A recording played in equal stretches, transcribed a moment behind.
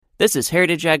This is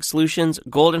Heritage Ag Solutions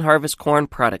Golden Harvest Corn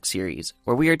Product Series,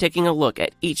 where we are taking a look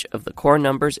at each of the corn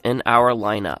numbers in our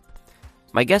lineup.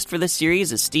 My guest for this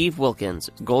series is Steve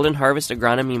Wilkins, Golden Harvest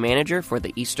Agronomy Manager for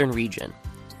the Eastern Region.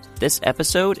 This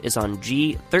episode is on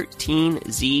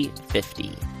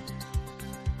G13Z50.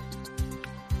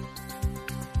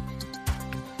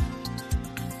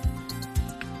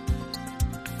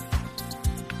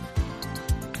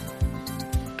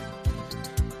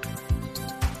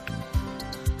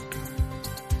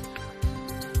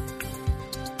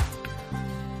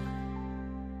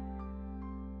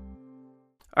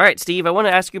 All right, Steve, I want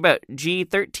to ask you about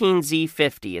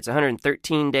G13Z50. It's a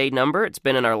 113-day number. It's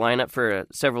been in our lineup for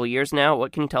several years now.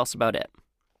 What can you tell us about it?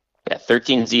 Yeah,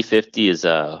 13Z50 is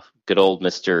a good old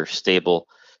Mr. Stable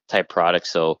type product.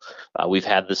 So we've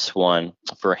had this one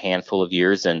for a handful of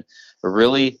years, and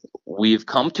really we've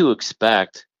come to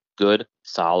expect good,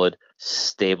 solid,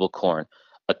 stable corn.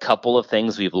 A couple of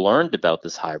things we've learned about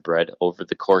this hybrid over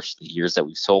the course of the years that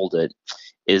we've sold it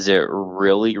is it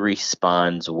really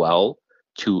responds well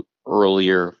to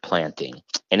earlier planting,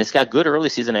 and it's got good early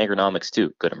season agronomics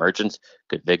too, good emergence,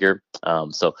 good vigor.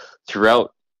 So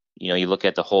throughout, you look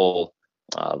at the whole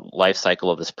life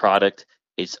cycle of this product,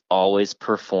 it's always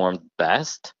performed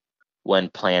best when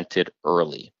planted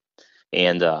early.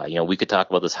 And we could talk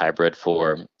about this hybrid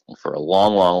for a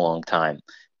long time,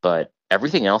 but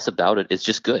everything else about it is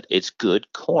just good. It's good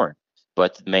corn,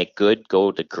 but to make good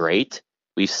go to great,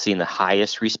 we've seen the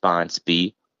highest response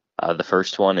be the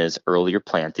first one is earlier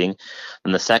planting,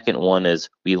 and the second one is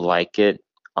we like it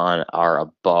on our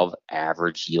above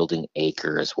average yielding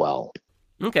acre as well.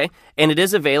 Okay, and it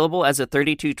is available as a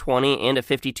 3220 and a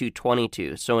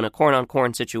 5222. So in a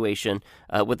corn-on-corn situation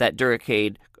with that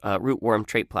Duracade rootworm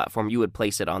trait platform, you would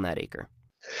place it on that acre.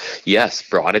 Yes,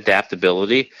 broad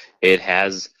adaptability. It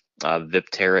has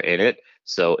Viptera in it,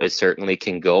 so it certainly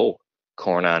can go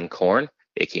corn on corn.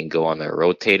 It can go on the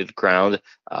rotated ground.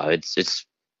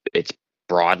 It's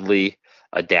broadly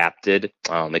adapted.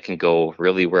 It can go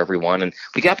really wherever we want, and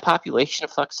we got population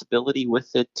flexibility with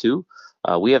it too.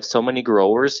 We have so many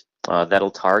growers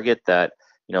that'll target that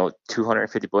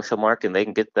 250 bushel mark, and they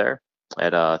can get there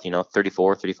at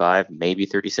 34, 35, maybe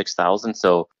 36,000.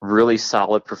 So really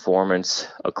solid performance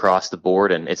across the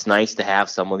board, and it's nice to have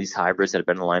some of these hybrids that have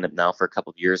been in the lineup now for a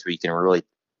couple of years where you can really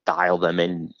dial them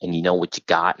in and you know what you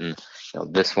got. And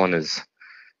this one is.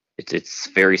 It's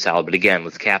very solid, but again,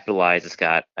 let's capitalize. It's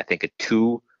got, I think, a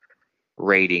 2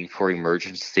 rating for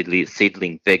emergent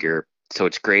seedling vigor, so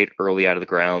it's great early out of the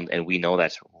ground, and we know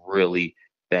that's really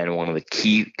been one of the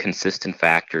key consistent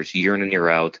factors year in and year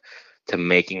out to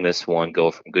making this one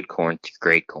go from good corn to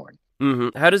great corn.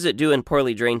 Mm-hmm. How does it do in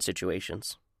poorly drained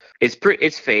situations? It's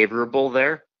favorable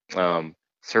there.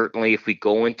 Certainly, if we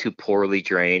go into poorly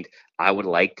drained, I would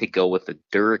like to go with the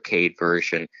Duracade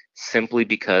version simply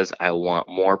because I want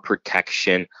more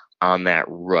protection on that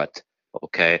root.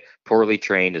 Okay, poorly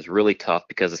drained is really tough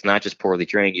because it's not just poorly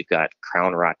drained. You've got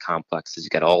crown rot complexes.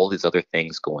 You've got all these other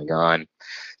things going on.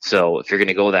 So if you're going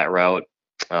to go that route,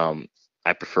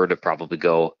 I prefer to probably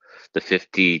go the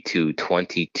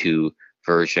 50-22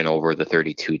 version over the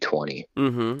 32-20.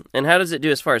 Mm-hmm. And how does it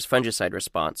do as far as fungicide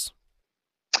response?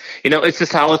 It's a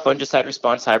solid fungicide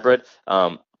response hybrid.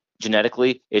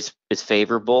 Genetically, it's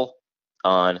favorable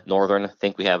on northern. I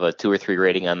think we have a 2 or 3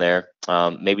 rating on there.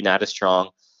 Maybe not as strong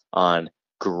on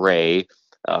gray,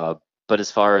 but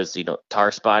as far as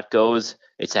tar spot goes,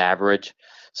 it's average.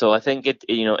 So I think it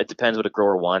depends what a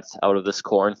grower wants out of this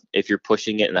corn. If you're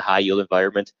pushing it in a high yield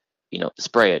environment,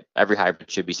 spray it. Every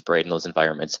hybrid should be sprayed in those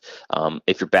environments.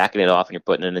 If you're backing it off and you're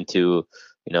putting it into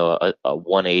a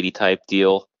 180 type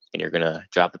deal, and you're going to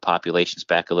drop the populations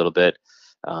back a little bit,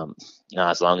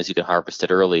 as long as you can harvest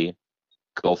it early,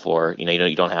 go for it.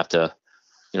 You don't have to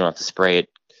spray it.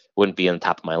 Wouldn't be on the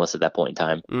top of my list at that point in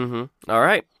time. Mm-hmm. All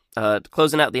right.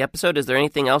 Closing out the episode, is there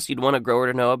anything else you'd want a grower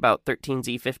to know about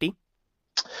 13Z50?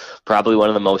 Probably one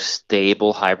of the most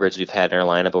stable hybrids we've had in our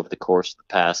lineup over the course of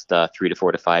the past 3 to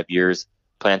 4 to 5 years.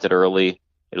 Planted early,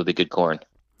 it'll be good corn.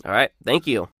 All right. Thank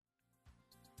you.